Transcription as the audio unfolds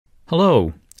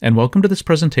Hello, and welcome to this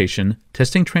presentation,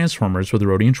 Testing Transformers with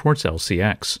Rohde and Schwarz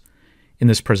LCX. In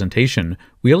this presentation,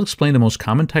 we'll explain the most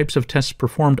common types of tests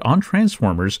performed on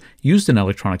transformers used in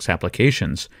electronics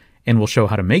applications, and we'll show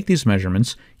how to make these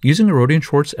measurements using a Rohde and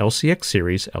Schwarz LCX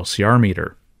series LCR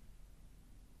meter.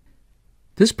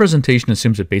 This presentation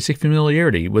assumes a basic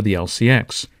familiarity with the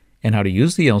LCX, and how to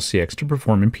use the LCX to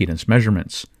perform impedance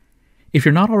measurements. If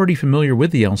you're not already familiar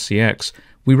with the LCX,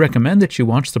 we recommend that you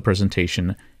watch the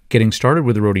presentation Getting Started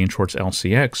with the Rohde and Schwarz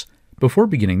LCX before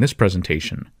beginning this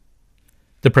presentation.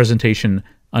 The presentation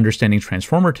Understanding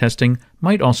Transformer Testing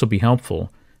might also be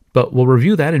helpful, but we'll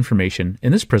review that information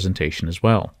in this presentation as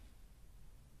well.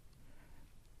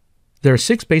 There are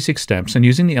 6 basic steps in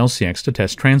using the LCX to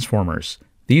test transformers.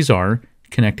 These are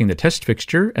connecting the test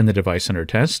fixture and the device under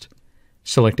test,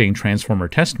 selecting transformer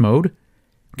test mode,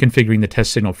 configuring the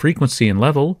test signal frequency and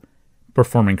level,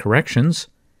 performing corrections,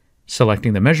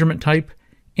 selecting the measurement type,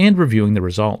 and reviewing the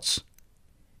results.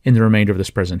 In the remainder of this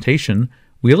presentation,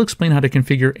 we'll explain how to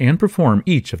configure and perform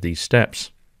each of these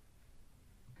steps.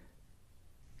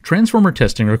 Transformer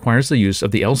testing requires the use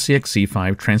of the LCX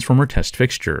Z5 transformer test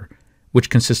fixture, which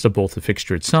consists of both the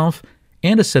fixture itself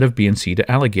and a set of BNC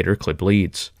to alligator clip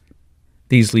leads.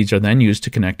 These leads are then used to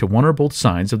connect to one or both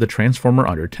sides of the transformer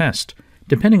under test,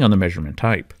 depending on the measurement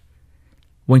type.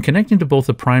 When connecting to both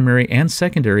the primary and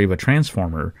secondary of a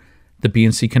transformer, the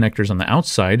BNC connectors on the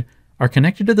outside are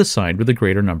connected to the side with a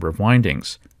greater number of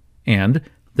windings, and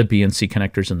the BNC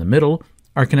connectors in the middle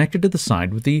are connected to the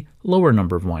side with the lower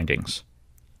number of windings.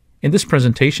 In this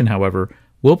presentation, however,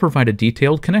 we'll provide a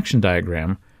detailed connection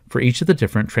diagram for each of the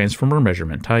different transformer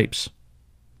measurement types.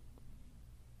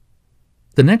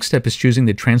 The next step is choosing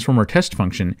the transformer test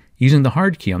function using the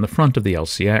hard key on the front of the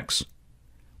LCX.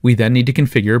 We then need to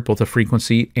configure both the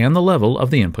frequency and the level of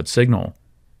the input signal.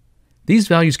 These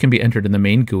values can be entered in the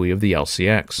main GUI of the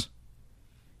LCX.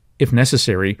 If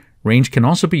necessary, range can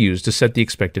also be used to set the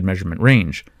expected measurement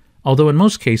range, although in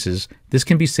most cases this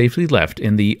can be safely left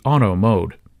in the auto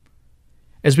mode.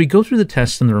 As we go through the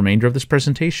tests in the remainder of this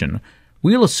presentation,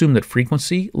 we'll assume that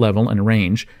frequency, level, and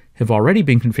range have already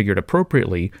been configured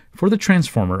appropriately for the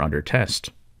transformer under test.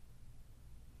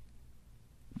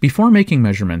 Before making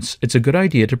measurements, it's a good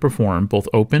idea to perform both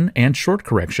open and short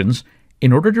corrections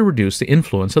in order to reduce the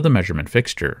influence of the measurement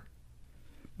fixture.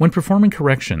 When performing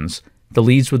corrections, the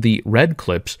leads with the red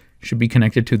clips should be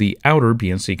connected to the outer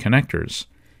BNC connectors,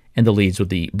 and the leads with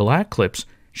the black clips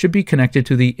should be connected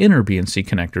to the inner BNC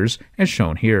connectors as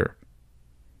shown here.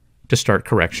 To start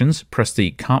corrections, press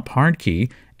the Comp hard key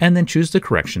and then choose the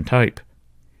correction type.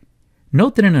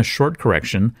 Note that in a short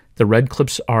correction, the red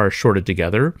clips are shorted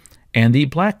together and the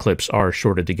black clips are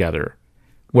shorted together,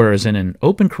 whereas in an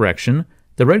open correction,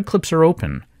 the red clips are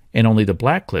open and only the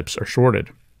black clips are shorted.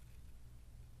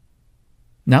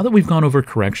 Now that we've gone over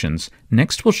corrections,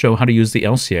 next we'll show how to use the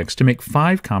LCX to make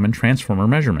 5 common transformer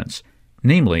measurements,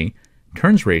 namely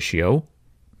turns ratio,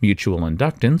 mutual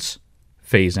inductance,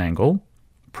 phase angle,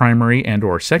 primary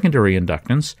and/or secondary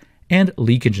inductance, and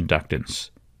leakage inductance.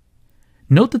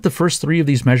 Note that the first 3 of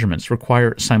these measurements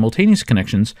require simultaneous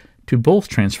connections to both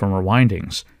transformer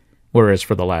windings, whereas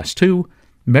for the last 2,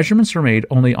 measurements are made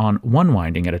only on one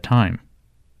winding at a time.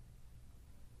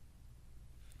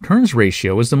 Turns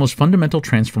ratio is the most fundamental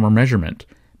transformer measurement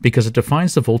because it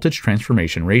defines the voltage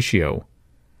transformation ratio.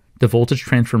 The voltage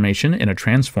transformation in a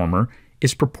transformer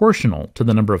is proportional to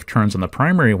the number of turns on the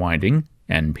primary winding,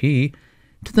 NP,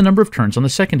 to the number of turns on the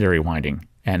secondary winding,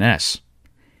 NS.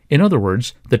 In other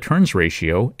words, the turns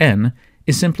ratio, N,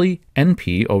 is simply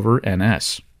NP over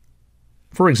NS.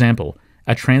 For example,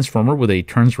 a transformer with a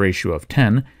turns ratio of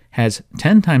 10 has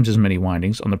 10 times as many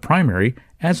windings on the primary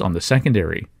as on the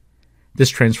secondary. This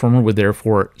transformer would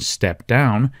therefore step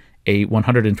down a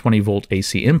 120 volt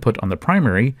AC input on the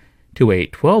primary to a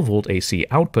 12 volt AC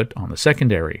output on the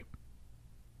secondary.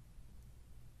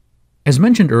 As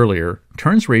mentioned earlier,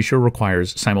 turns ratio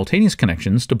requires simultaneous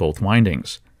connections to both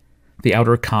windings. The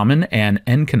outer common and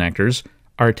N connectors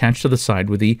are attached to the side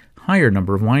with the higher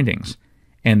number of windings,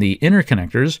 and the inner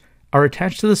connectors are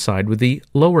attached to the side with the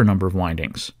lower number of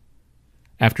windings.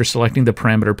 After selecting the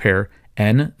parameter pair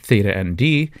N, theta, and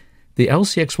D, the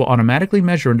LCX will automatically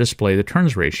measure and display the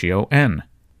turns ratio N.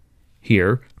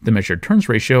 Here, the measured turns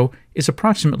ratio is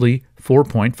approximately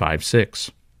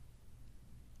 4.56.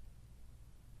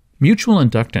 Mutual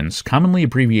inductance, commonly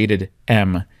abbreviated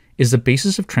M, is the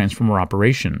basis of transformer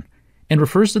operation and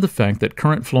refers to the fact that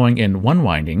current flowing in one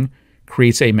winding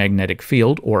creates a magnetic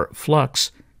field or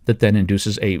flux that then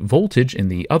induces a voltage in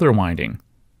the other winding.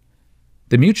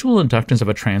 The mutual inductance of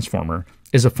a transformer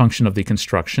is a function of the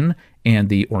construction and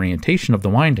the orientation of the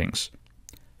windings.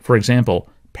 For example,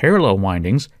 parallel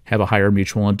windings have a higher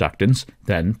mutual inductance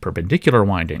than perpendicular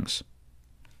windings.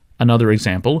 Another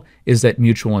example is that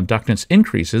mutual inductance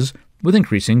increases with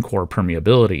increasing core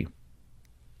permeability.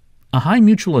 A high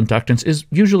mutual inductance is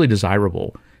usually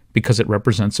desirable because it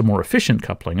represents a more efficient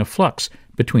coupling of flux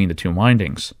between the two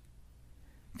windings.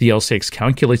 The LCX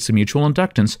calculates the mutual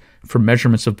inductance from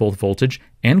measurements of both voltage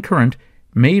and current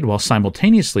made while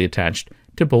simultaneously attached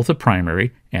to both the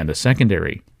primary and the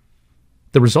secondary.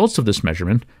 The results of this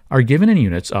measurement are given in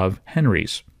units of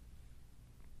henries.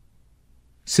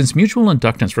 Since mutual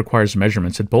inductance requires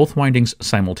measurements at both windings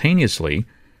simultaneously,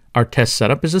 our test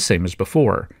setup is the same as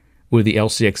before, with the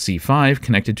LCX Z5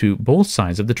 connected to both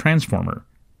sides of the transformer.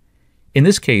 In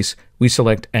this case, we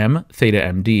select M theta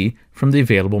MD from the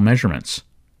available measurements.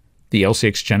 The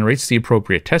LCX generates the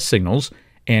appropriate test signals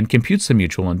and computes the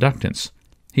mutual inductance,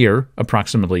 here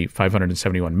approximately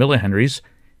 571 millihenries,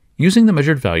 using the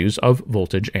measured values of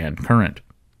voltage and current.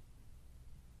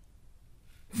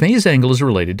 Phase angle is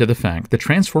related to the fact that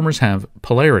transformers have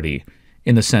polarity,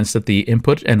 in the sense that the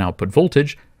input and output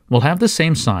voltage will have the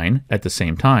same sign at the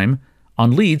same time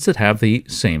on leads that have the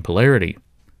same polarity.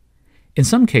 In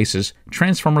some cases,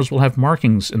 transformers will have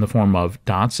markings in the form of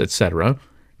dots, etc.,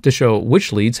 to show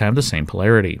which leads have the same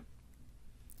polarity.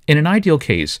 In an ideal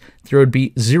case, there would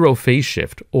be zero phase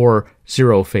shift or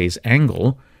zero phase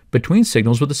angle between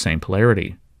signals with the same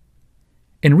polarity.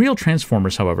 In real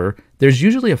transformers, however, there's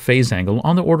usually a phase angle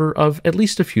on the order of at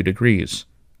least a few degrees.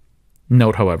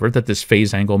 Note, however, that this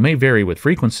phase angle may vary with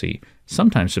frequency,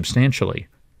 sometimes substantially.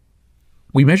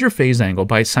 We measure phase angle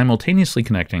by simultaneously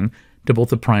connecting to both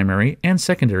the primary and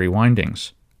secondary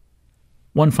windings.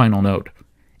 One final note: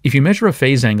 if you measure a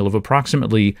phase angle of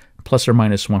approximately plus or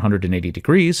minus 180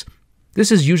 degrees,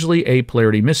 this is usually a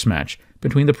polarity mismatch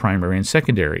between the primary and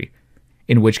secondary,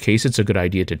 in which case it's a good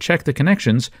idea to check the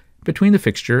connections between the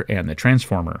fixture and the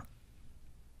transformer.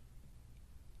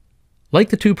 Like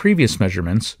the two previous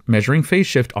measurements, measuring phase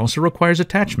shift also requires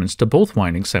attachments to both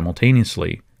windings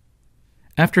simultaneously.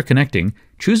 After connecting,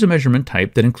 choose a measurement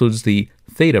type that includes the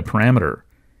theta parameter.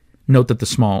 Note that the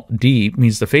small d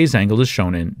means the phase angle is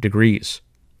shown in degrees.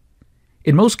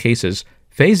 In most cases,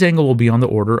 phase angle will be on the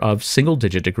order of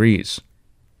single-digit degrees.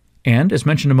 And, as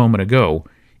mentioned a moment ago,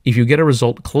 if you get a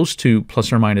result close to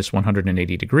plus or minus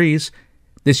 180 degrees,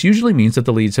 this usually means that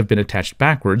the leads have been attached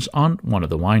backwards on one of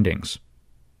the windings.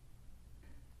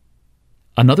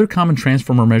 Another common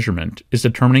transformer measurement is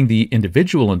determining the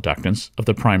individual inductance of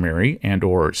the primary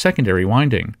and/or secondary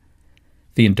winding.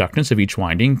 The inductance of each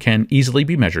winding can easily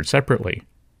be measured separately.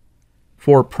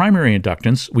 For primary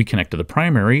inductance, we connect to the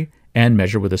primary and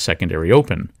measure with the secondary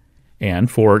open,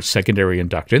 and for secondary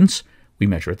inductance, we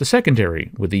measure at the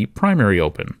secondary with the primary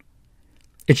open.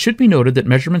 It should be noted that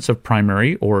measurements of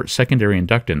primary or secondary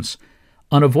inductance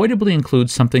unavoidably include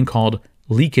something called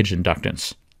leakage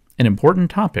inductance, an important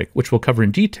topic which we'll cover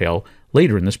in detail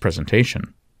later in this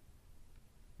presentation.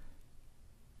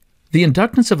 The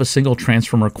inductance of a single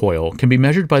transformer coil can be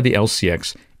measured by the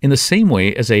LCX in the same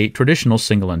way as a traditional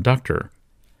single inductor.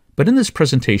 But in this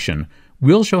presentation,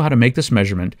 we'll show how to make this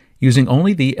measurement using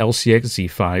only the LCX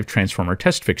Z5 transformer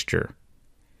test fixture.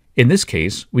 In this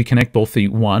case, we connect both the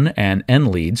 1 and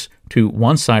N leads to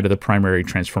one side of the primary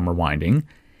transformer winding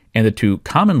and the two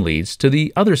common leads to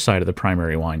the other side of the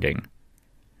primary winding.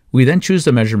 We then choose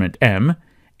the measurement M,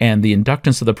 and the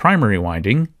inductance of the primary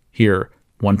winding, here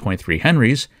 1.3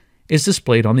 henries, is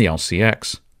displayed on the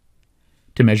LCX.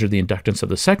 To measure the inductance of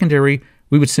the secondary,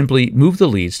 we would simply move the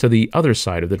leads to the other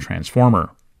side of the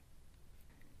transformer.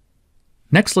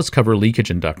 Next, let's cover leakage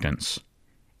inductance.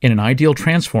 In an ideal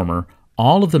transformer,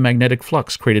 all of the magnetic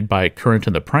flux created by current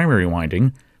in the primary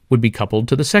winding would be coupled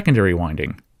to the secondary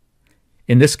winding.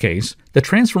 In this case, the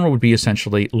transformer would be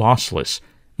essentially lossless,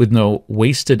 with no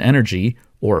wasted energy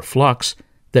or flux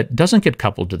that doesn't get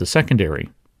coupled to the secondary.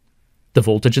 The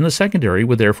voltage in the secondary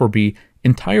would therefore be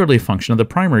entirely a function of the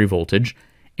primary voltage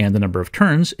and the number of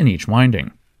turns in each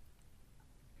winding.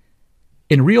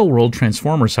 In real-world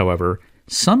transformers, however,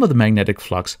 some of the magnetic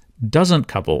flux doesn't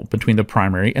couple between the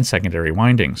primary and secondary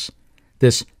windings.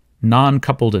 This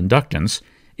non-coupled inductance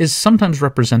is sometimes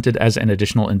represented as an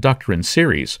additional inductor in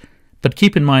series, but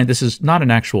keep in mind this is not an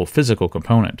actual physical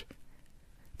component.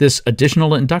 This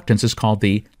additional inductance is called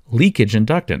the leakage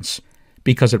inductance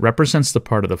because it represents the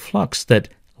part of the flux that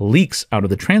leaks out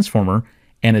of the transformer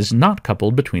and is not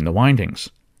coupled between the windings.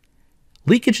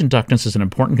 Leakage inductance is an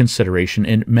important consideration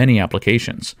in many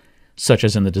applications, such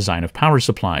as in the design of power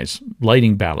supplies,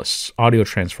 lighting ballasts, audio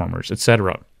transformers,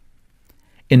 etc.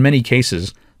 In many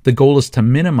cases, the goal is to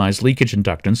minimize leakage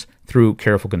inductance through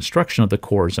careful construction of the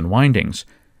cores and windings,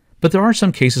 but there are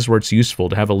some cases where it's useful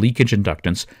to have a leakage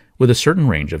inductance with a certain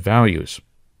range of values.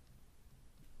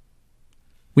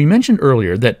 We mentioned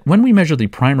earlier that when we measure the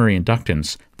primary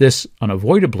inductance, this,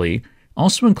 unavoidably,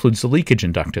 also includes the leakage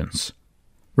inductance.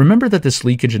 Remember that this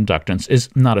leakage inductance is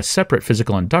not a separate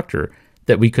physical inductor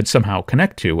that we could somehow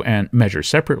connect to and measure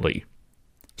separately.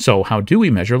 So how do we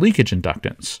measure leakage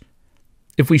inductance?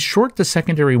 If we short the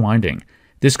secondary winding,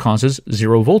 this causes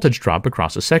zero voltage drop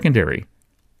across the secondary.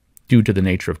 Due to the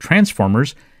nature of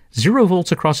transformers, 0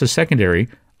 volts across the secondary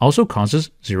also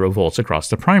causes 0 volts across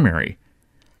the primary.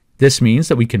 This means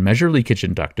that we can measure leakage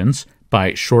inductance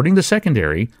by shorting the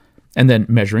secondary and then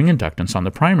measuring inductance on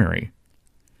the primary.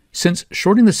 Since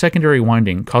shorting the secondary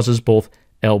winding causes both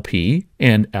LP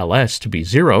and LS to be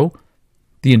 0,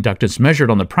 the inductance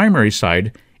measured on the primary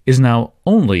side is now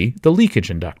only the leakage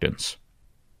inductance.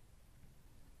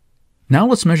 Now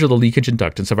let's measure the leakage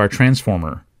inductance of our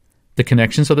transformer. The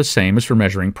connections are the same as for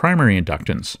measuring primary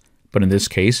inductance, but in this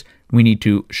case, we need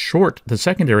to short the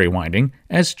secondary winding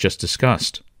as just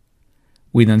discussed.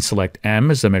 We then select M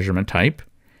as the measurement type,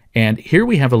 and here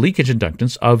we have a leakage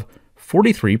inductance of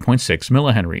 43.6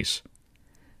 millihenries.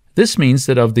 This means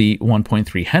that of the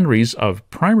 1.3 henries of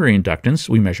primary inductance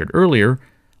we measured earlier,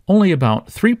 only about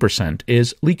 3%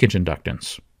 is leakage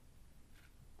inductance.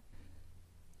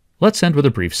 Let's end with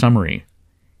a brief summary.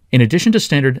 In addition to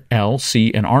standard L,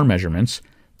 C, and R measurements,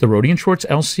 the Rohde and Schwarz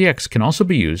LCX can also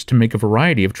be used to make a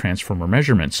variety of transformer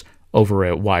measurements over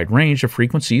a wide range of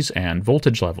frequencies and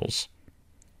voltage levels.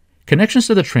 Connections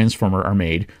to the transformer are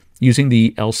made using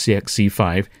the LCX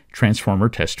Z5 transformer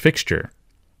test fixture.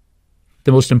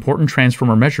 The most important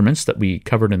transformer measurements that we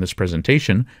covered in this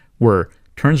presentation were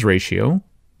turns ratio,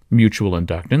 mutual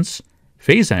inductance,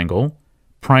 phase angle,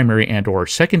 primary and/or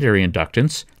secondary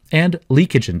inductance, and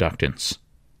leakage inductance.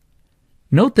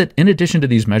 Note that in addition to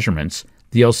these measurements,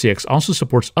 the LCX also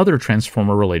supports other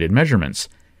transformer-related measurements,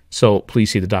 so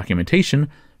please see the documentation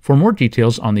for more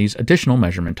details on these additional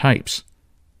measurement types.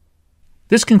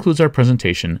 This concludes our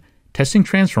presentation, Testing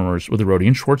Transformers with the Rohde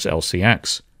and Schwarz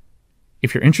LCX.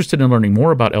 If you're interested in learning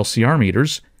more about LCR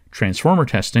meters, transformer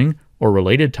testing, or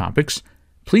related topics,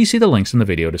 please see the links in the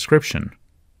video description.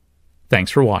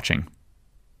 Thanks for watching.